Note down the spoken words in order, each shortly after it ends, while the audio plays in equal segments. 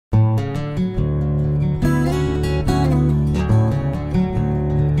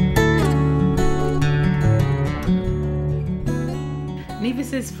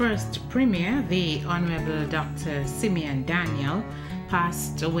Nivis's first premier, the Honorable Dr. Simeon Daniel,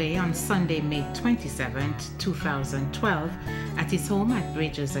 passed away on Sunday, May 27, 2012, at his home at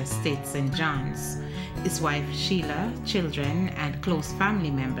Bridges Estate, St. John's. His wife Sheila, children, and close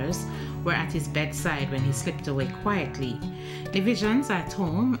family members were at his bedside when he slipped away quietly. Nevisians at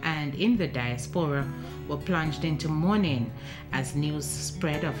home and in the diaspora were plunged into mourning as news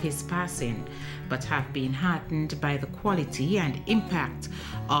spread of his passing, but have been heartened by the quality and impact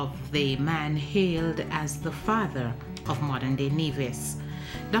of the man hailed as the father of modern-day Nevis.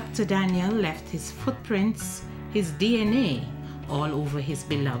 Dr. Daniel left his footprints, his DNA, all over his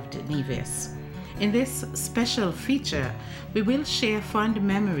beloved Nevis. In this special feature, we will share fond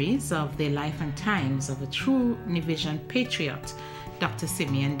memories of the life and times of a true Nevisian Patriot, Dr.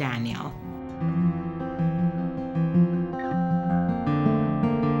 Simeon Daniel.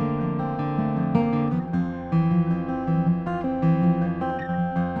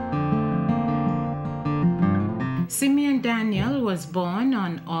 Simeon Daniel was born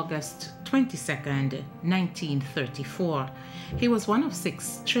on August 22nd, 1934. He was one of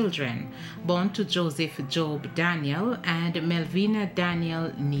 6 children, born to Joseph Job Daniel and Melvina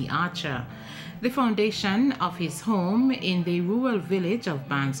Daniel Nee Archer. The foundation of his home in the rural village of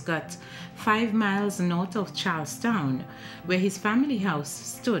Barnesgut, 5 miles north of Charlestown, where his family house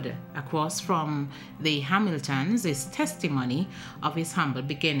stood across from the Hamiltons, is testimony of his humble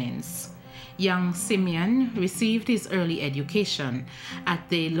beginnings. Young Simeon received his early education at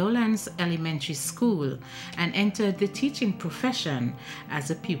the Lowlands Elementary School and entered the teaching profession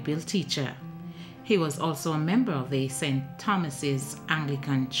as a pupil teacher. He was also a member of the St. Thomas's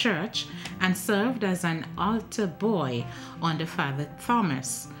Anglican Church and served as an altar boy under Father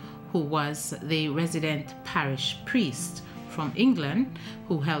Thomas, who was the resident parish priest from England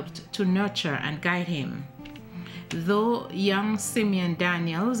who helped to nurture and guide him. Though young Simeon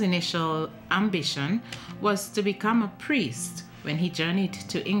Daniel's initial ambition was to become a priest, when he journeyed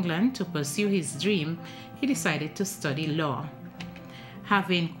to England to pursue his dream, he decided to study law.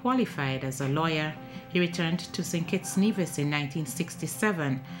 Having qualified as a lawyer, he returned to St. Kitts Nevis in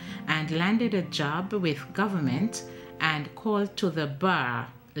 1967 and landed a job with government and called to the bar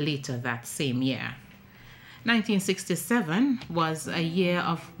later that same year. 1967 was a year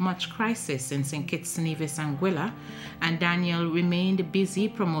of much crisis in St. Kitts Nevis, Anguilla, and Daniel remained busy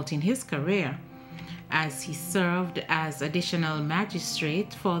promoting his career. As he served as additional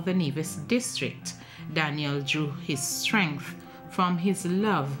magistrate for the Nevis district, Daniel drew his strength from his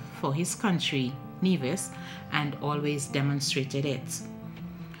love for his country, Nevis, and always demonstrated it.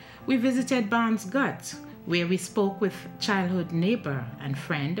 We visited Barnesgut, where we spoke with childhood neighbor and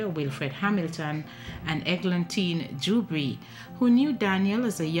friend Wilfred Hamilton and Eglantine Jubry, who knew Daniel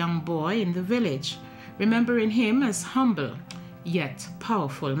as a young boy in the village, remembering him as humble yet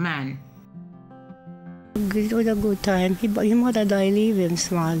powerful man. It was a good time. His mother died leaving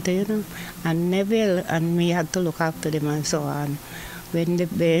small, you know, and Neville and me had to look after them and so on. When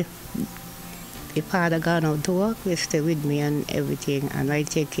the father gone out to work, they stay with me and everything, and I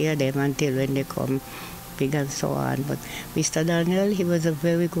take care of them until when they come and so on. But Mr. Daniel, he was a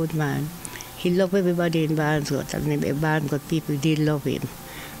very good man. He loved everybody in Barnesgut, and the Barnesgut people did love him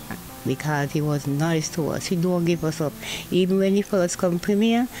because he was nice to us. He don't give us up. Even when he first come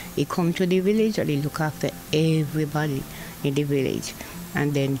premier, he come to the village and he look after everybody in the village.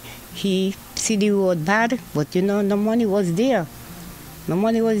 And then he see the road bad, but you know, the money was there. The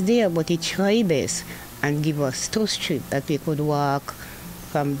money was there, but he tried best and give us 2 streets that we could walk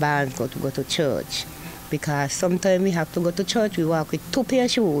from Barnesgut to go to church. Because sometimes we have to go to church, we walk with 2 pair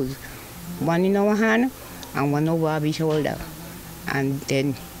of shoes, one in our hand and one over our shoulder. And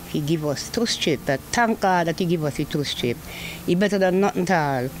then he give us 2 strips. Thank God that he give us the 2 strips. He better than nothing at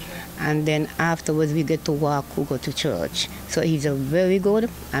all. And then afterwards we get to walk, we go to church. So he's a very good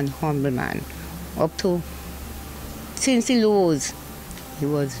and humble man. Up to, since he lost, he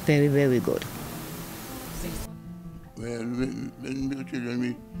was very, very good. Well, when we were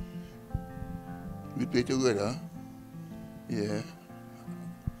children, we play together, yeah.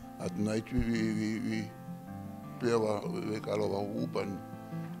 At night we play we call our hoop and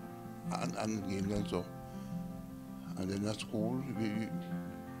games and so. And then at school we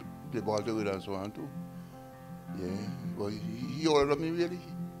play ball together and so on too. Yeah, but he older than me really.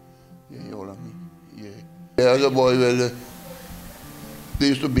 Yeah, he older than me. Yeah. Yeah, as a boy, well, they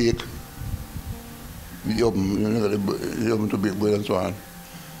used to bake. We open to bake bread and so on.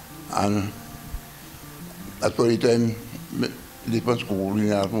 And at the time, they from school in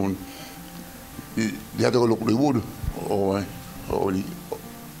the afternoon, they had to go look at the wood or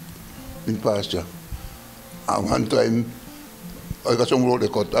in pasture. And one time, I got some road they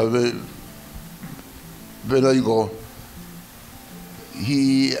cut. When I go,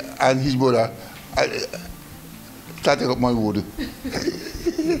 he and his brother started up my wood.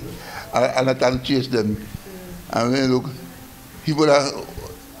 And I tried to chase them. And when I look, his brother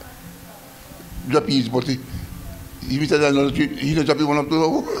drop his, but he said, he's not dropping one up to the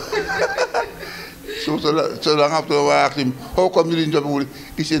road. So long after I asked him, how come you didn't drop wood?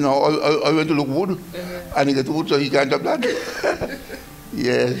 He said, no, I went to look wood. And he got wood, so he can't drop that.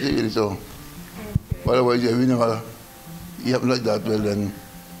 Yes, really so. But otherwise, yeah, we never, it happened like that. Well, then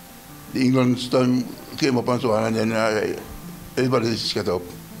the England's time came up and so on, and then everybody just got up.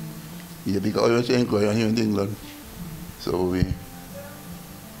 Yeah, because I was in Korea and he went to England. So we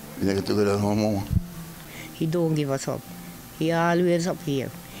never get together no more. He don't give us up. He always up here.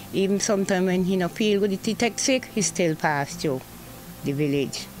 Even sometimes when he not feel good, he take sick, he still pass through the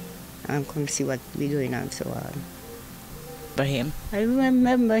village and come see what we doing and so on. For him? I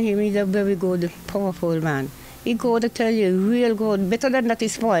remember him, he's a very good, powerful man. He go to tell you, real good, better than that he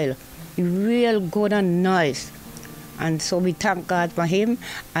spoil. He real good and nice. And so we thank God for him,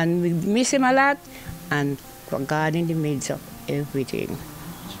 and we miss him a lot, and for God in the midst of everything.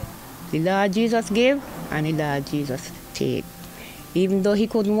 The Lord Jesus gave, and the Lord Jesus take. Even though he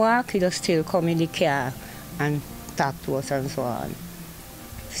couldn't walk, he just still come in the car and talk to us and so on.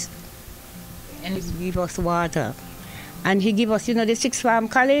 And he give us water. And he give us, the Sixth Farm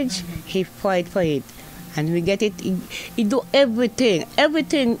College, he fight for it. And we get it, he do everything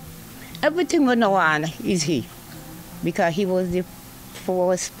we know on is he. Because he was the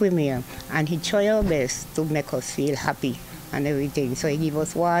first premier, and he try our best to make us feel happy and everything. So he give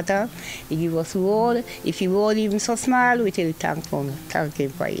us water, he give us road. If he road even so small, we tell thank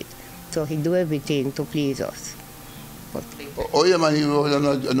him for it. So he do everything to please us. But oh yeah, man, he was a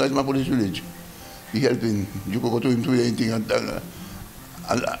nice man for this village. He helping. You could go to him to anything and tell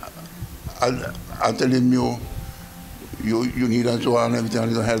him you need and so on and everything,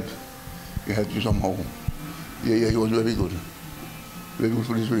 and he'll help. He help you somehow. Yeah, he was very good. Very good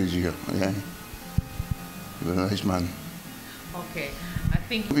for this village here. Yeah. He was a nice man. Okay, I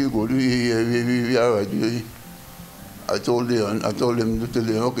think We good. We are right. I told them to tell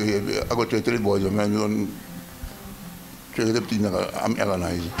them, okay, I got to tell the boys, man, you don't try to get I'm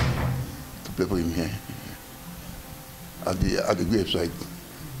organized to play for him here at the gravesite.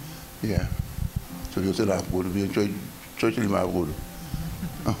 Yeah. So you said I'm good. We try to him I'm good.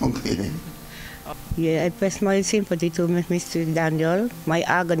 Okay. yeah, I press my sympathy to Mr. Daniel, my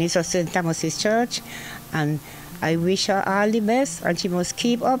organist of St. Thomas's Church, and I wish her all the best, and she must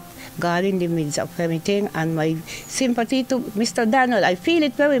keep up God in the midst of everything. And my sympathy to Mr. Daniel, I feel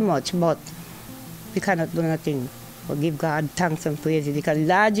it very much, but we cannot do nothing but give God thanks and praises, because the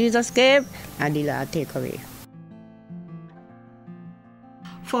Lord Jesus gave and the Lord take away.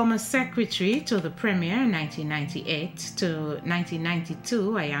 Former Secretary to the Premier 1998 to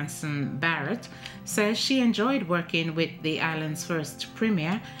 1992, Ayanson Barrett, says she enjoyed working with the island's first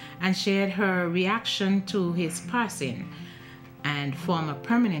Premier and shared her reaction to his passing. And former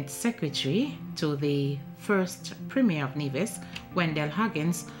Permanent Secretary to the first Premier of Nevis, Wendell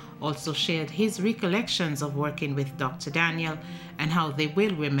Huggins, also shared his recollections of working with Dr. Daniel and how they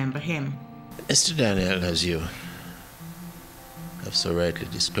will remember him. Mr. Daniel, as you have so rightly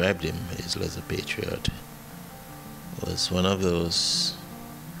described him, Hazel as a patriot, was one of those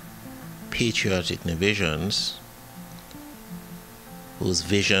patriotic Nevisians whose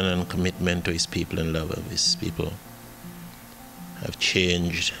vision and commitment to his people and love of his people have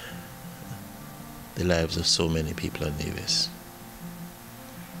changed the lives of so many people in Nevis.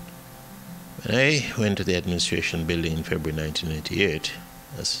 When I went to the administration building in February 1988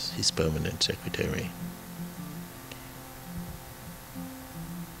 as his permanent secretary,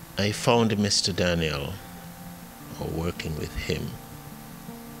 I found Mr. Daniel, or working with him,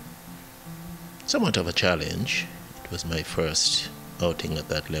 somewhat of a challenge. It was my first outing at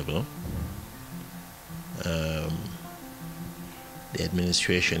that level. The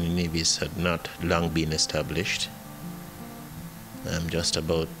administration in Nevis had not long been established. Just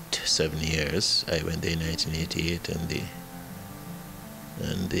about 7 years. I went there in 1988, and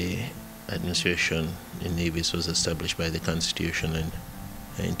the administration in Nevis was established by the Constitution in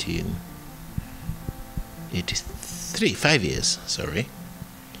 1983, 5 years, sorry.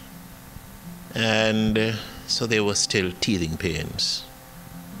 And so there was still teething pains.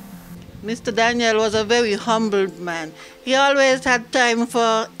 Mr. Daniel was a very humble man. He always had time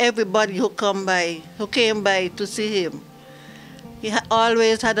for everybody who came by to see him. He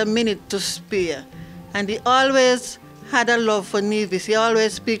always had a minute to spare. And he always had a love for Nevis. He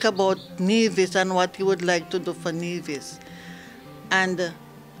always speak about Nevis and what he would like to do for Nevis. and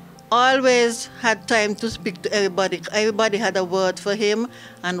always had time to speak to everybody. Everybody had a word for him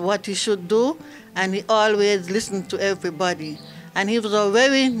and what he should do, and he always listened to everybody. And he was a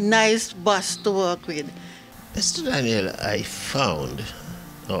very nice boss to work with. Mr. Daniel, I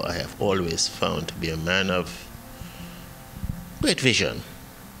have always found to be a man of great vision,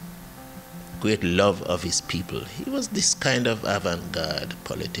 great love of his people. He was this kind of avant-garde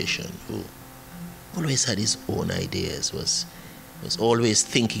politician who always had his own ideas, was always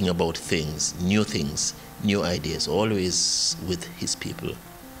thinking about things, new ideas, always with his people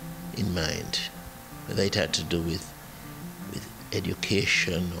in mind. Whether it had to do with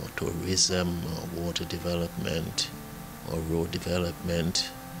education or tourism or water development or road development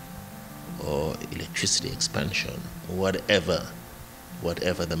or electricity expansion, whatever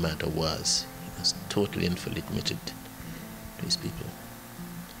the matter was, he was totally and fully committed to his people.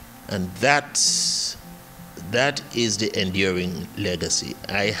 And that is the enduring legacy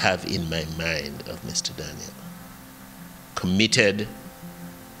I have in my mind of Mr. Daniel. Committed,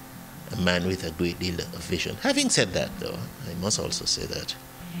 a man with a great deal of vision. Having said that, though, I must also say that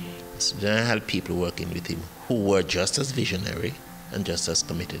Mr. Daniel had people working with him who were just as visionary and just as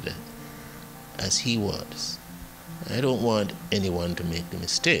committed as he was. I don't want anyone to make the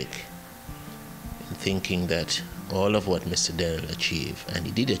mistake in thinking that all of what Mr. Daniel achieved, and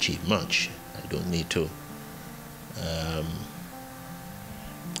he did achieve much, I don't need to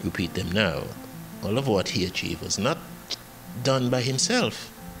repeat them now, all of what he achieved was not done by himself.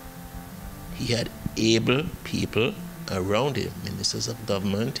 He had able people around him, ministers of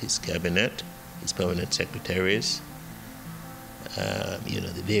government, his cabinet, his permanent secretaries,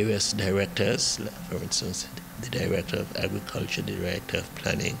 the various directors, for instance, the director of agriculture, the director of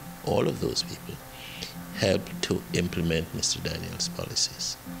planning, all of those people helped to implement Mr. Daniel's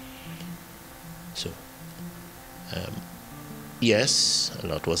policies. So, yes, a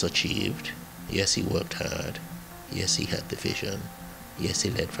lot was achieved. Yes, he worked hard. Yes, he had the vision. Yes,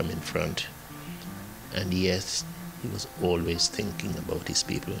 he led from in front. And yes, he was always thinking about his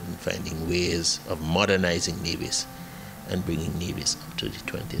people and finding ways of modernizing Nevis and bringing Nevis up to the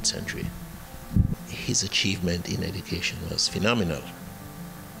 20th century. His achievement in education was phenomenal.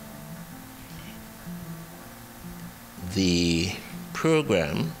 The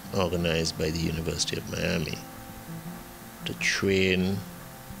program organized by the University of Miami to train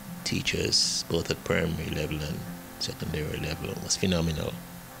teachers both at primary level and secondary level was phenomenal.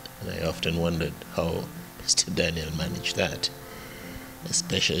 And I often wondered how Mr. Daniel managed that,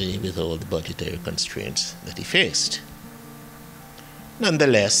 especially with all the budgetary constraints that he faced.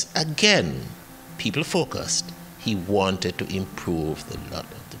 Nonetheless, again, people focused. He wanted to improve the lot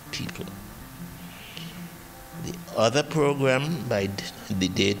of the people. The other program by the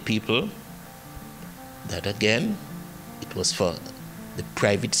DADE people, that again, it was for the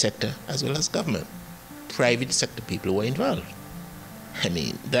private sector as well as government. Private sector people were involved. I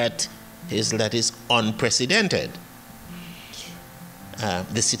mean, that is unprecedented.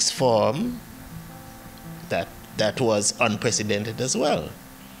 The sixth form, that was unprecedented as well.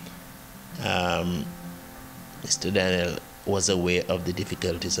 Mr. Daniel was aware of the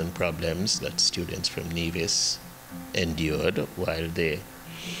difficulties and problems that students from Nevis endured while they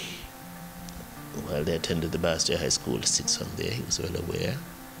attended the Bastia High School sixth form there. He was well aware.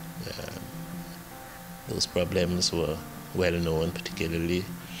 Those problems were well known, particularly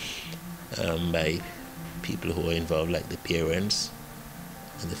by people who were involved, like the parents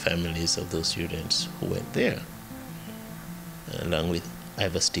and the families of those students who went there. Along with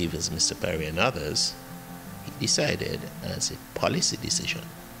Ivor Stevens, Mr. Parry, and others, he decided, as a policy decision,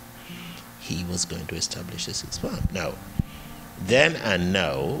 he was going to establish the sixth form. Now, then and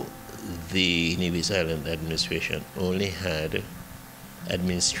now, the Nevis Island administration only had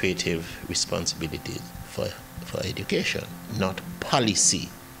administrative responsibilities for education, not policy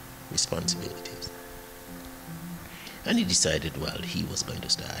responsibilities. And he decided, well, he was going to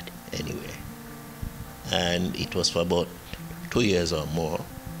start anyway. And it was for about 2 years or more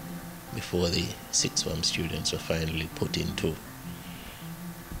before the sixth form students were finally put into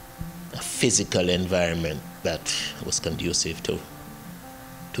a physical environment that was conducive to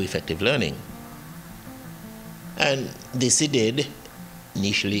effective learning. And this he did.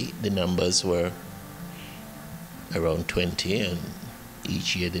 Initially, the numbers were around 20, and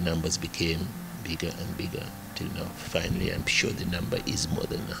each year the numbers became bigger and bigger till now. Finally, I'm sure the number is more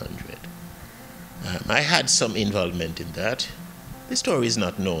than 100. I had some involvement in that. The story is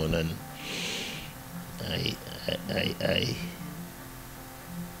not known, and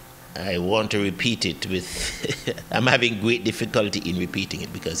I want to repeat it with I'm having great difficulty in repeating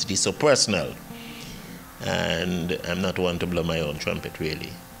it because it is so personal. and I'm not one to blow my own trumpet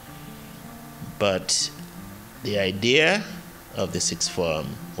really. But the idea of the sixth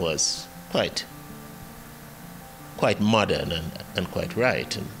form was quite modern and quite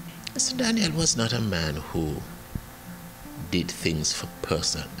right. And Mr. Daniel was not a man who did things for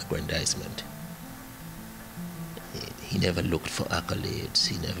personal aggrandizement. He never looked for accolades.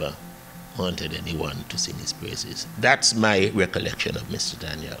 He never wanted anyone to sing his praises. That's my recollection of Mr.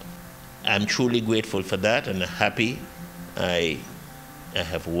 Daniel. I'm truly grateful for that and happy. I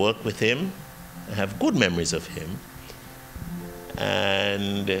have worked with him. I have good memories of him.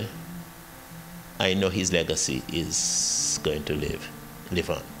 And I know his legacy is going to live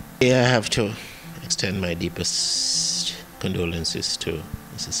on. I have to extend my deepest condolences to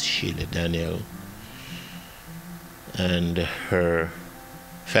Mrs. Sheila Daniel and her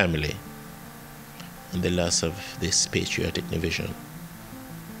family and the loss of this patriotic Nevisian.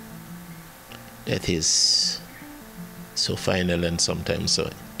 Death is so final and sometimes so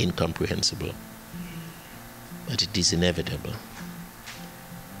incomprehensible, but it is inevitable.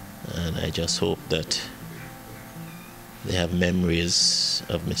 And I just hope that they have memories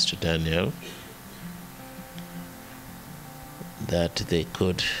of Mr. Daniel that they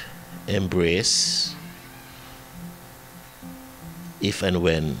could embrace if and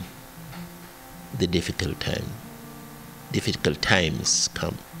when the difficult times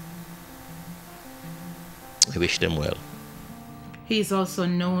come. I wish them well. He is also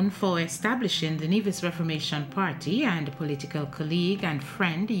known for establishing the Nevis Reformation Party, and political colleague and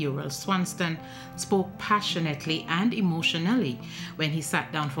friend Uriel Swanston spoke passionately and emotionally when he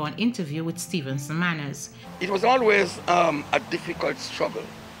sat down for an interview with Stevenson Manners. It was always a difficult struggle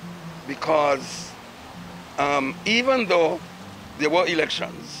because even though there were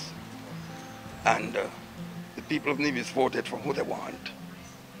elections and the people of Nevis voted for who they want,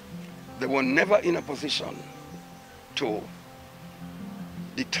 they were never in a position to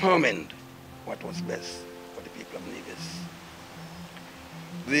determine what was best for the people of Nevis.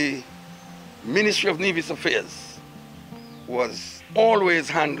 The Ministry of Nevis Affairs was always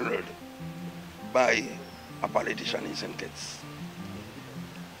handled by a politician in St. Kitts.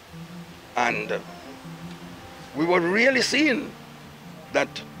 And we were really seeing that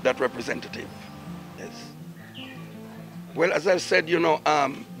representative. Yes. Well, as I said,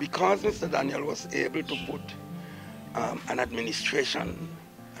 because Mr. Daniel was able to put an administration,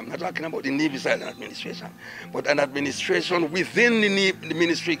 I'm not talking about the Nevis Island administration, but an administration within the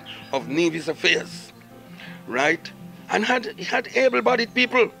Ministry of Nevis Affairs, right? And he had able-bodied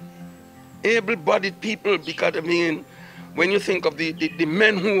people. Able-bodied people, because, when you think of the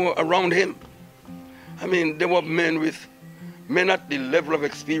men who were around him, there were men at the level of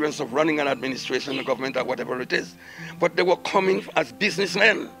experience of running an administration, a government, or whatever it is, but they were coming as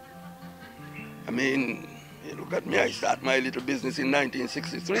businessmen. You look at me, I started my little business in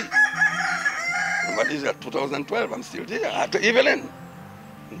 1963. And what is that, 2012? I'm still there, after Evelyn.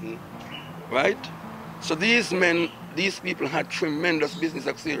 Right? So these people had tremendous business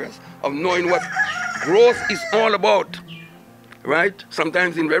experience of knowing what growth is all about, right?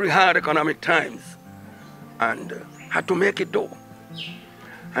 Sometimes in very hard economic times, and had to make it do.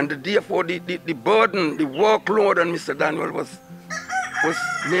 And therefore the burden, the workload on Mr. Daniel was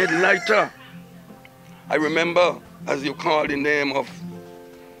made lighter. I remember, as you call the name of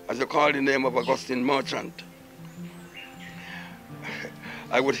Augustine Merchant,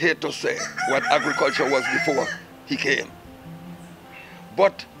 I would hate to say what agriculture was before he came.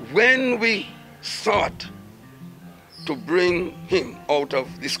 But when we sought to bring him out of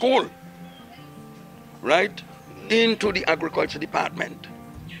the school, right, into the agriculture department,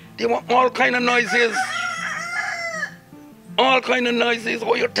 there were all kind of noises. All kind of noises.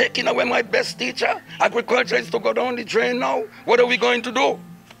 Oh, you're taking away my best teacher. Agriculture is to go down the drain now. What are we going to do?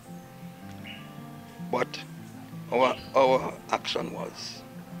 But our action was,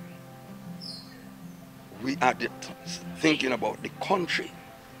 we are thinking about the country,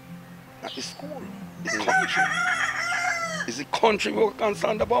 not the school. The country. It's the country we were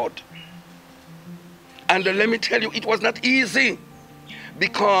concerned about. And let me tell you, it was not easy,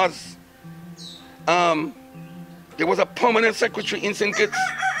 because there was a permanent secretary in St. Kitts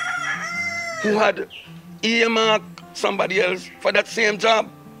who had earmarked somebody else for that same job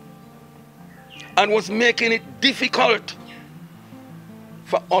and was making it difficult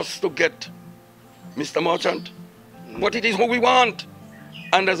for us to get Mr. Merchant. But it is who we want.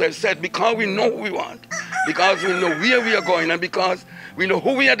 And as I said, because we know who we want, because we know where we are going, and because we know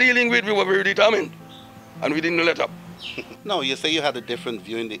who we are dealing with, we were very determined. And we didn't let up. No, you say you had a different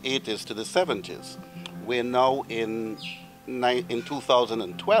view in the 80s to the 70s. We're now in in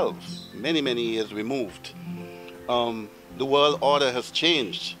 2012, many, many years removed, the world order has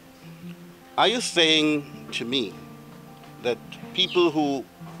changed. Are you saying to me that people who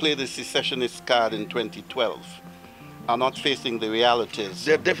played the secessionist card in 2012 are not facing the realities?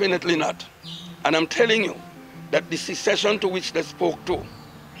 They're definitely not. And I'm telling you that the secession to which they spoke to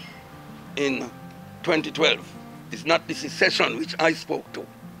in 2012 is not the secession which I spoke to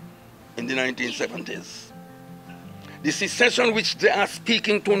in the 1970s. The secession which they are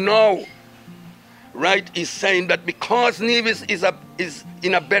speaking to now, right, is saying that because Nevis is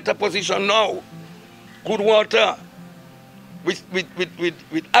in a better position now, good water,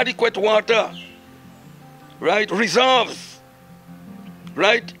 with adequate water, right, reserves,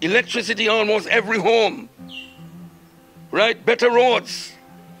 right, electricity almost every home, right, better roads,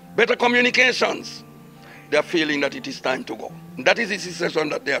 better communications, they're feeling that it is time to go. And that is the secession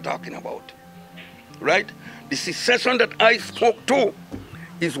that they are talking about, right? The secession that I spoke to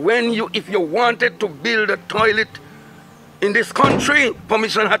is when if you wanted to build a toilet in this country,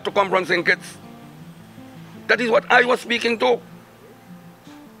 permission had to come from St. Kitts. That is what I was speaking to,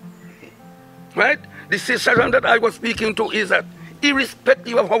 right? The secession that I was speaking to is that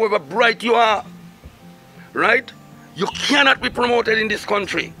irrespective of however bright you are, right, you cannot be promoted in this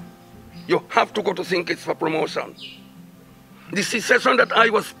country. You have to go to St. Kitts for promotion. The secession that I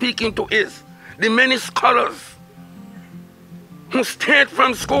was speaking to is the many scholars who stayed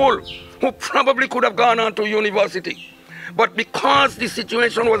from school, who probably could have gone on to university. But because the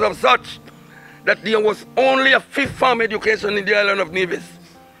situation was of such that there was only a fifth form education in the island of Nevis,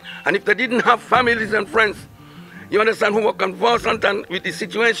 and if they didn't have families and friends, you understand, who were conversant with the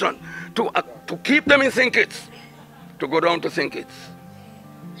situation, to keep them in St. Kitts, to go down to St. Kitts,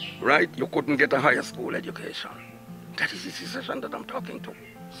 right, you couldn't get a higher school education. That is the secession that I'm talking to.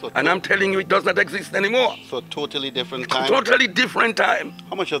 And I'm telling you, it does not exist anymore. So totally different time? Totally different time.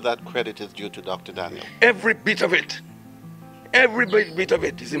 How much of that credit is due to Dr. Daniel? Every bit of it. Every bit of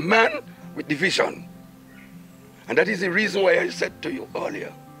it is a man with the vision. And that is the reason why I said to you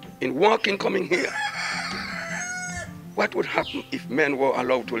earlier, in walking, coming here, what would happen if men were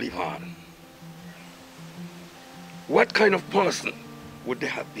allowed to live on? What kind of person would they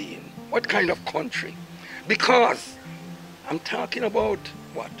have been? What kind of country? Because I'm talking about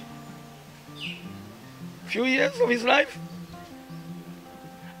what? Few years of his life?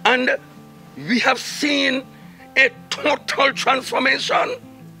 And we have seen a total transformation.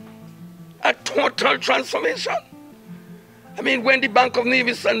 A total transformation. I mean, when the Bank of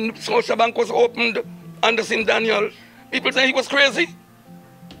Nevis and Social Bank was opened under St. Daniel, people say he was crazy.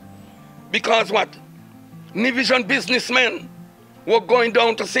 Because what? Nevisian businessmen were going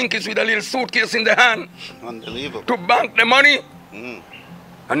down to St. Kitts with a little suitcase in their hand. Unbelievable. To bank the money.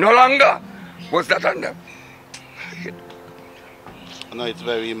 And no longer was that under. I know it's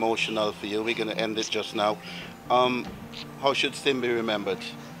very emotional for you. We're going to end it just now. How should Sim be remembered?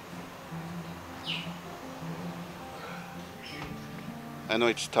 I know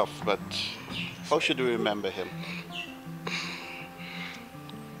it's tough, but how should we remember him?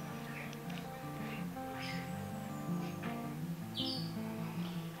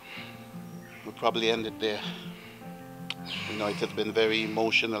 We'll probably end it there. You know, it has been very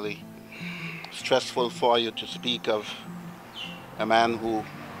emotionally stressful for you to speak of a man who,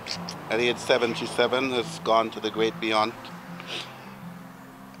 at age 77, has gone to the great beyond.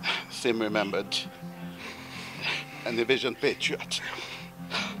 Sim remembered, a Nevisian Patriot.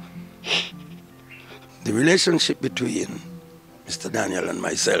 The relationship between Mr. Daniel and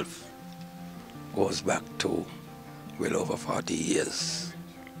myself goes back to well over 40 years.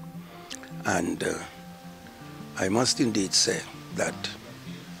 And I must indeed say that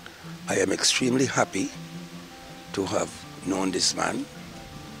I am extremely happy to have known this man,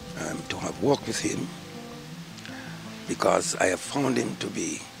 to have worked with him, because I have found him to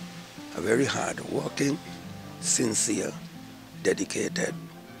be a very hard-working, sincere, dedicated,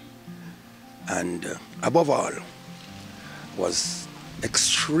 and above all, was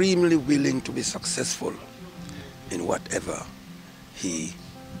extremely willing to be successful in whatever he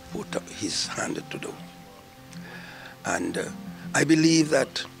put up his hand to do. And I believe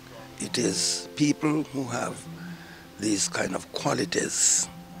that it is people who have these kind of qualities,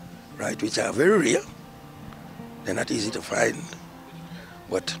 right, which are very rare. They're not easy to find.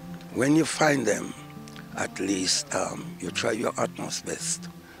 But when you find them, at least you try your utmost best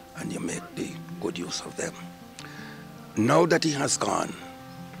and you make the good use of them. Now that he has gone,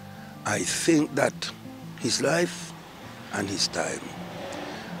 I think that his life and his time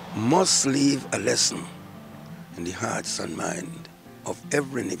must leave a lesson in the hearts and mind of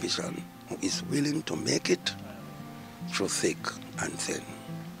every Nevisian who is willing to make it through thick and thin.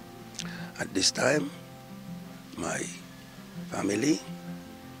 At this time, my family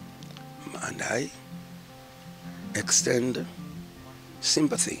and I extend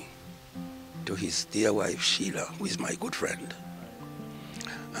sympathy to his dear wife Sheila, who is my good friend,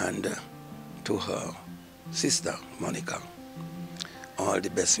 and to her sister Monica, all the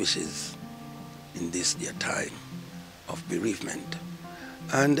best wishes in this dear time of bereavement,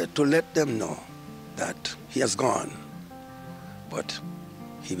 and to let them know that he has gone, but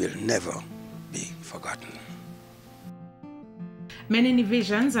he will never be forgotten. Many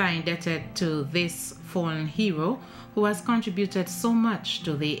Nevisians are indebted to this fallen hero who has contributed so much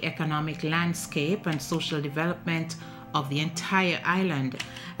to the economic landscape and social development of the entire island.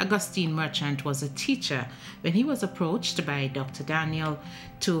 Augustine Merchant was a teacher when he was approached by Dr. Daniel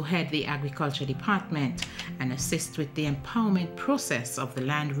to head the agriculture department and assist with the empowerment process of the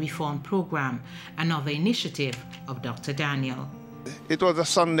land reform program, another initiative of Dr. Daniel. It was a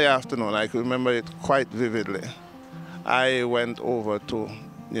Sunday afternoon. I can remember it quite vividly. I went over to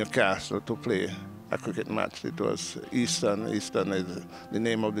Newcastle to play a cricket match. It was Eastern. Eastern is the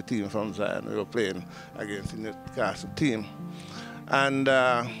name of the team from Zion. We were playing against the Newcastle team. And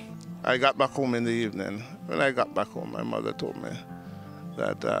I got back home in the evening. When I got back home, my mother told me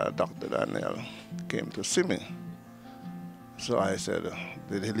that Dr. Daniel came to see me. So I said,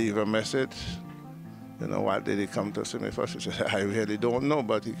 did he leave a message? You know, why did he come to see me first? She said, I really don't know,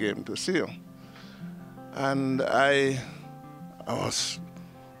 but he came to see you. And I was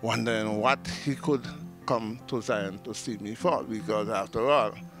wondering what he could come to Zion to see me for, because after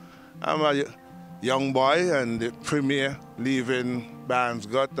all, I'm a young boy and the premier leaving Barnes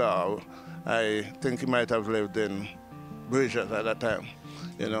Gutter. I think he might have lived in Bridges at that time,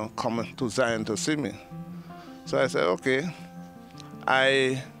 you know, coming to Zion to see me. So I said, okay,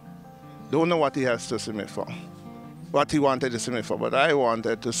 I don't know what he has to see me for, what he wanted to see me for, but I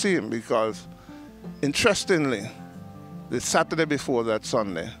wanted to see him because, interestingly, the Saturday before that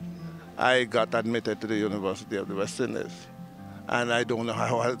Sunday, I got admitted to the University of the West Indies. And I don't know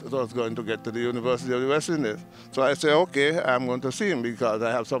how I was going to get to the University of the West Indies. So I said, okay, I'm going to see him because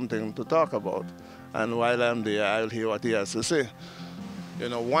I have something to talk about. And while I'm there, I'll hear what he has to say. You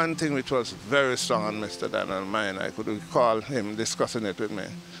know, one thing which was very strong on Mr. Daniel's mind, I could recall him discussing it with me,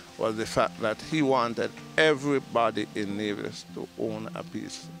 was the fact that he wanted everybody in Nevis to own a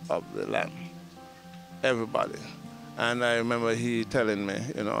piece of the land. Everybody. And I remember he telling me,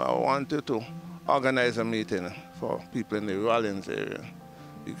 you know, I want you to organize a meeting for people in the Rollins area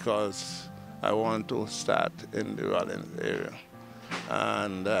because I want to start in the Rollins area.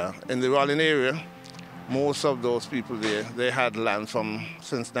 And in the Rollins area, most of those people there, they had land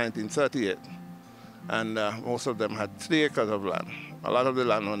since 1938. And most of them had 3 acres of land. A lot of the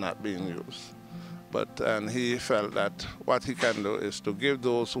land was not being used. And he felt that what he can do is to give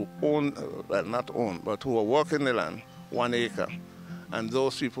those who own, well, not own, but who are working the land, 1 acre. And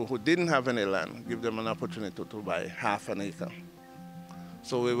those people who didn't have any land, give them an opportunity to buy half an acre.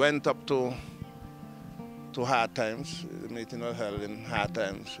 So we went up to Hard Times. The meeting was held in Hard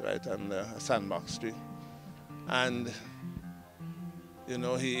Times, right on Sandbox Street. And, you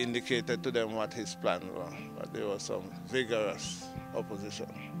know, he indicated to them what his plans were, but there was some vigorous opposition.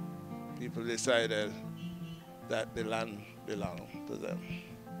 People decided that the land belonged to them.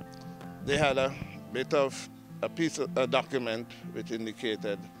 They had a bit of a document which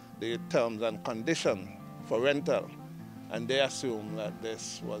indicated the terms and conditions for rental, and they assumed that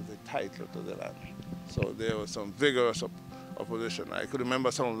this was the title to the land. So there was some vigorous opposition. I could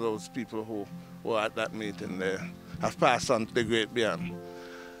remember some of those people who were at that meeting. They have passed on to the great beyond.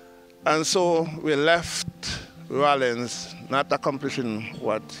 And so we left Rollins not accomplishing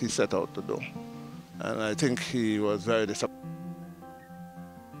what he set out to do. And I think he was very disappointed.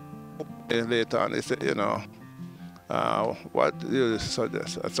 Later on, he said, you know, what do you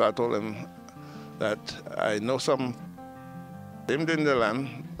suggest? So I told him that I know some named in the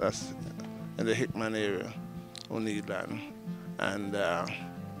land, that's in the Hickman area, who need land, and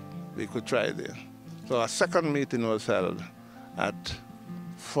we could try there. So a second meeting was held at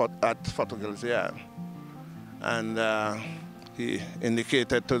Fotogil's yard, and he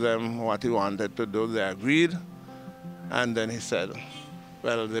indicated to them what he wanted to do. They agreed, and then he said,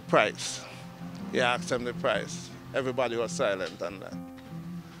 well, the price. He asked them the price. Everybody was silent on that.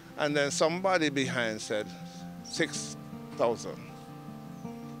 And then somebody behind said, 6,000.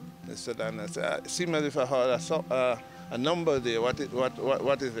 Mr. Daniel said, it seems as if I heard a number there. What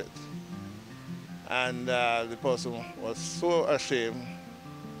is it? And the person was so ashamed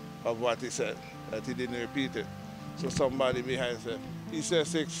of what he said that he didn't repeat it. So somebody behind said, He said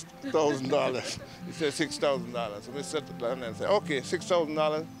 $6,000. He said $6,000. So Mr. Daniel said, okay,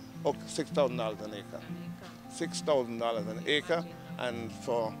 $6,000, okay, $6,000 an acre. $6,000 an acre, and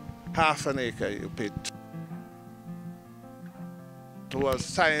for half an acre you paid. It was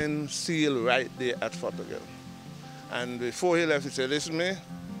signed, sealed right there at Fottergill. And before he left, he said, listen to me,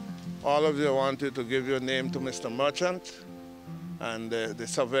 all of you, I want you to give your name to Mr. Merchant, and the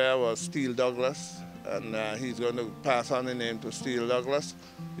surveyor was Steele Douglas, and he's going to pass on the name to Steele Douglas.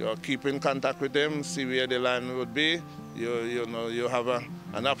 You'll keep in contact with him, see where the land would be. You know, you have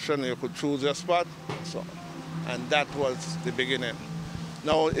an option, you could choose your spot. So, and that was the beginning.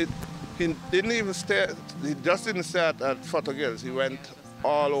 Now, he didn't even stay, he just didn't start at Fottergill. He went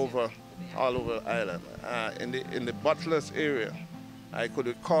all over Ireland. In the Butlers area, I could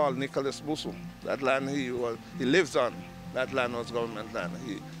recall Nicholas Bussell, that land he lives on. That land was government land.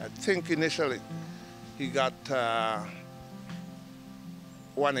 I think initially he got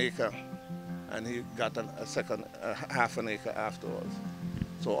 1 acre, and he got a second half an acre afterwards.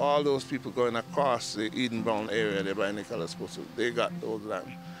 So all those people going across the Edenbound area there by Nicholas Bussell, they got those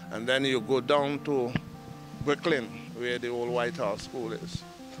land. And then you go down to Brooklyn, where the old White House School is.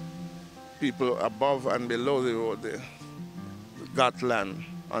 People above and below the road there got land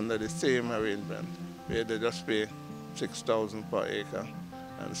under the same arrangement, where they just pay $6,000 per acre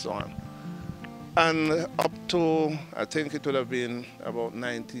and so on. And up to, I think it would have been about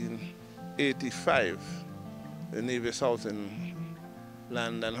 1985, the Nevis Housing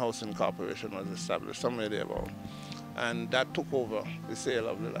Land and Housing Corporation was established, somewhere there about. And that took over the sale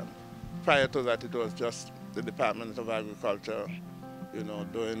of the land. Prior to that, it was just the Department of Agriculture, you know,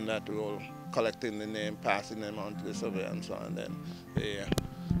 doing that role, collecting the name, passing them on to the surveyor and so on. Then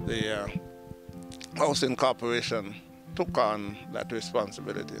the Housing Corporation took on that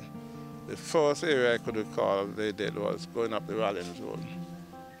responsibility. The first area I could recall they did was going up the Rollins Road,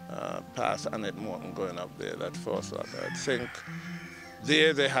 past Annette Morton, going up there, that first lot. I think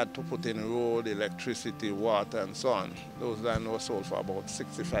there they had to put in road, electricity, water, and so on. Those land were sold for about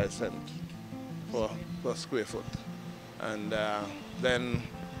 65 cents per square foot. And then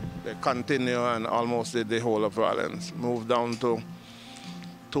they continue and almost did the whole of Rollins, moved down to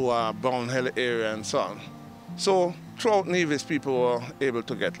Brown Hill area and so on. So throughout Nevis, people were able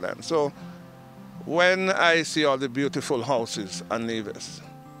to get land. So when I see all the beautiful houses on Nevis,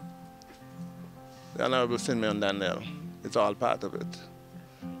 the Honorable Simeon Daniel, it's all part of it.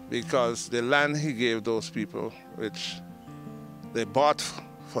 Because the land he gave those people, which they bought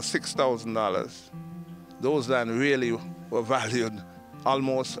for $6,000, those land really were valued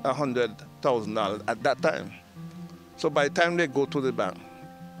almost $100,000 at that time. So by the time they go to the bank,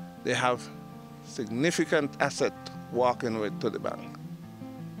 they have significant asset walking with to the bank.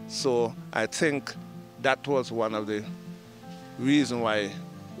 So I think that was one of the reasons why,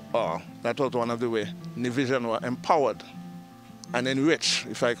 that was one of the ways Nevisian were empowered and enriched,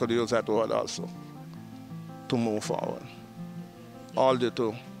 if I could use that word also, to move forward. All due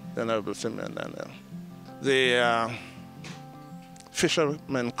to the Honorable Simeon Daniel. The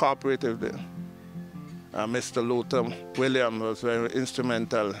Fishermen Cooperative there, Mr. Luther Williams was very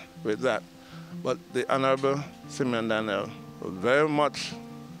instrumental with that. But the Honorable Simeon Daniel was very much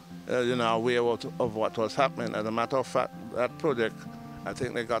aware of what was happening. As a matter of fact, that project, I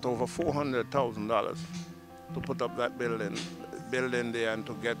think they got over $400,000 to put up that building there and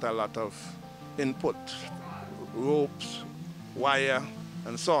to get a lot of input, ropes, wire,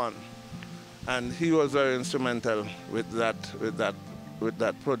 and so on. And he was very instrumental with that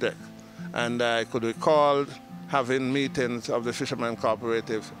project. And I could recall having meetings of the Fishermen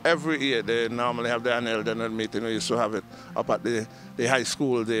Cooperative. Every year they normally have the annual general meeting. We used to have it up at the high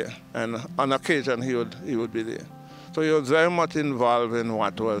school there. And on occasion he would be there. So he was very much involved in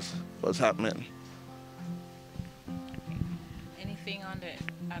what was happening. Anything on the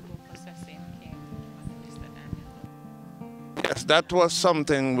agro-processing came from Mr. Daniel? Yes, that was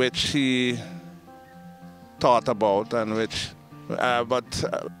something which he thought about and which, but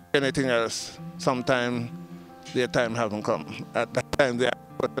anything else, sometimes their time haven't come. At that time,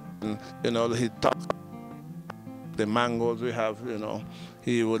 he talked the mangoes we have,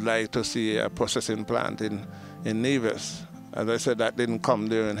 he would like to see a processing plant in Nevis. As I said, that didn't come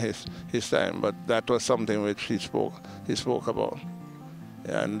during his time, but that was something which he spoke about.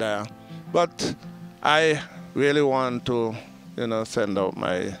 And but I really want to, send out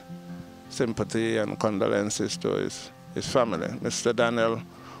my sympathy and condolences to his family. Mr. Daniel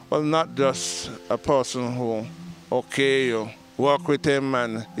was not just a person who, you work with him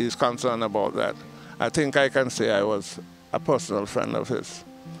and he's concerned about that. I think I can say I was a personal friend of his.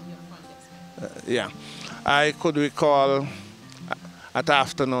 Yeah. I could recall, at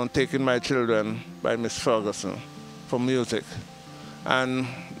afternoon taking my children by Miss Ferguson for music. And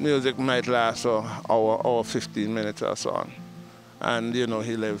music might last an hour or 15 minutes or so on. And you know,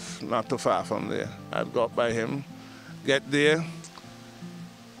 he lived not too far from there. I'd go up by him, get there,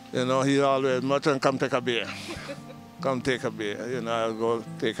 you know, he always much and come take a beer. Come take a beer. You know, I'll go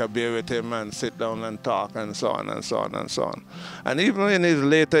take a beer with him and sit down and talk and so on and so on and so on. And even in his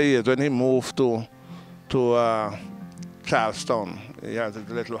later years, when he moved to Charlestown, he has a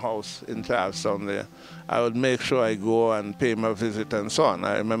little house in Charlestown there, I would make sure I go and pay him a visit and so on.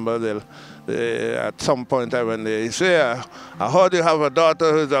 I remember at some point I went there, he said, I heard you have a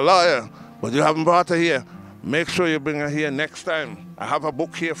daughter who's a lawyer, but you haven't brought her here. Make sure you bring her here next time. I have a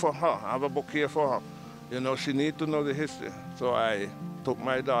book here for her. I have a book here for her. You know, she needs to know the history. So I took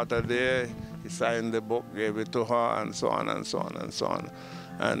my daughter there, he signed the book, gave it to her, and so on and so on and so on.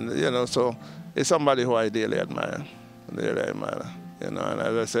 And, you know, so it's somebody who I dearly admire, you know, and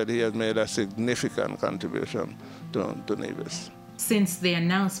as I said, he has made a significant contribution to Nevis. Since the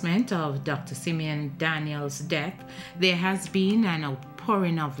announcement of Dr. Simeon Daniel's death, there has been an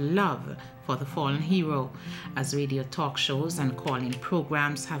outpouring of love for the fallen hero, as radio talk shows and call-in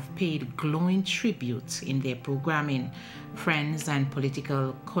programs have paid glowing tribute in their programming. Friends and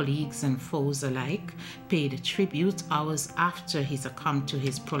political colleagues and foes alike paid tribute hours after he succumbed to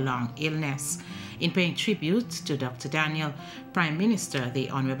his prolonged illness. In paying tribute to Dr. Daniel, Prime Minister, the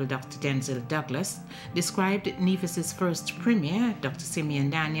Honorable Dr. Denzil Douglas, described Nevis's first Premier, Dr.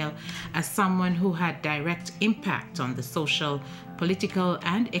 Simeon Daniel, as someone who had direct impact on the social, political,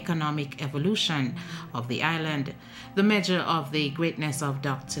 and economic evolution of the island. The measure of the greatness of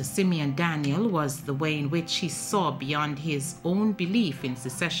Dr. Simeon Daniel was the way in which he saw beyond his own belief in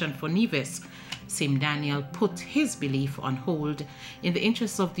secession for Nevis. Sim Daniel put his belief on hold in the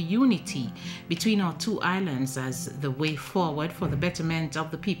interest of the unity between our two islands as the way forward for the betterment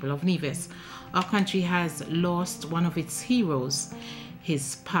of the people of Nevis. Our country has lost one of its heroes.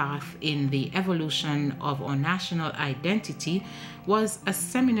 His path in the evolution of our national identity was a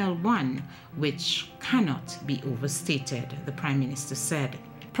seminal one which cannot be overstated, the Prime Minister said.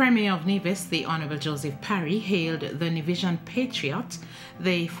 Premier of Nevis, the Honorable Joseph Parry, hailed the Nevisian Patriot,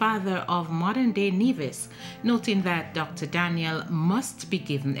 the father of modern-day Nevis, noting that Dr. Daniel must be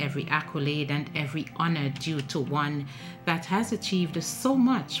given every accolade and every honor due to one that has achieved so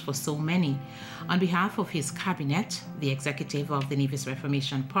much for so many. On behalf of his cabinet, the executive of the Nevis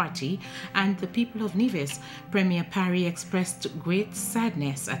Reformation Party, and the people of Nevis, Premier Parry expressed great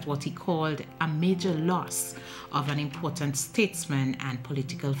sadness at what he called a major loss of an important statesman and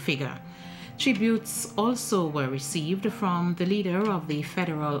political figure. Tributes also were received from the leader of the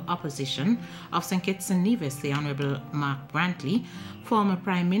federal opposition of St. Kitts and Nevis, the Honorable Mark Brantley, former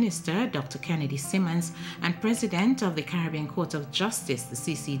Prime Minister Dr. Kennedy Simmons, and President of the Caribbean Court of Justice, the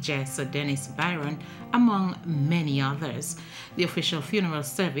CCJ, Sir Dennis Byron, among many others. The official funeral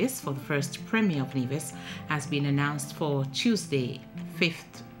service for the first Premier of Nevis has been announced for Tuesday,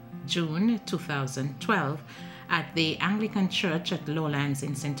 5th June 2012, at the Anglican Church at Lowlands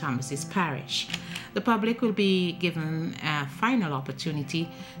in St. Thomas's Parish. The public will be given a final opportunity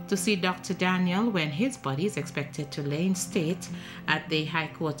to see Dr. Daniel when his body is expected to lay in state at the High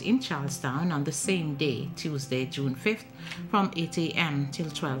Court in Charlestown on the same day, Tuesday, June 5th, from 8 a.m. till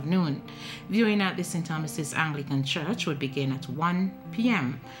 12 noon. Viewing at the St. Thomas's Anglican Church would begin at 1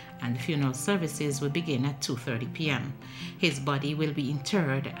 p.m. and the funeral services will begin at 2:30 p.m. His body will be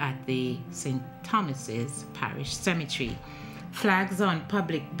interred at the St. Thomas's Parish Cemetery. Flags on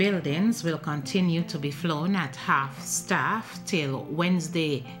public buildings will continue to be flown at half-staff till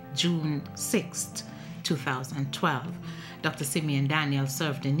Wednesday, June 6, 2012. Dr. Simeon Daniel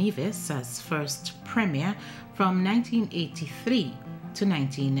served in Nevis as first Premier from 1983 to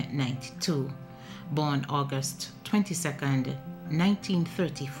 1992. Born August 22nd,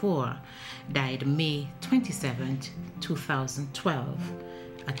 1934, died May 27, 2012,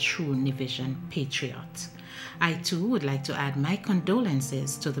 a true Nevisian patriot. I too would like to add my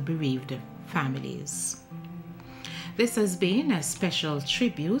condolences to the bereaved families. This has been a special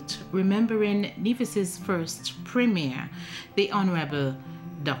tribute remembering Nevis's first Premier, the Honorable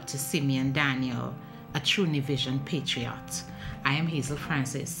Dr. Simeon Daniel, a true Nevisian patriot. I am Hazel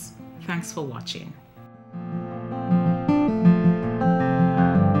Francis. Thanks for watching.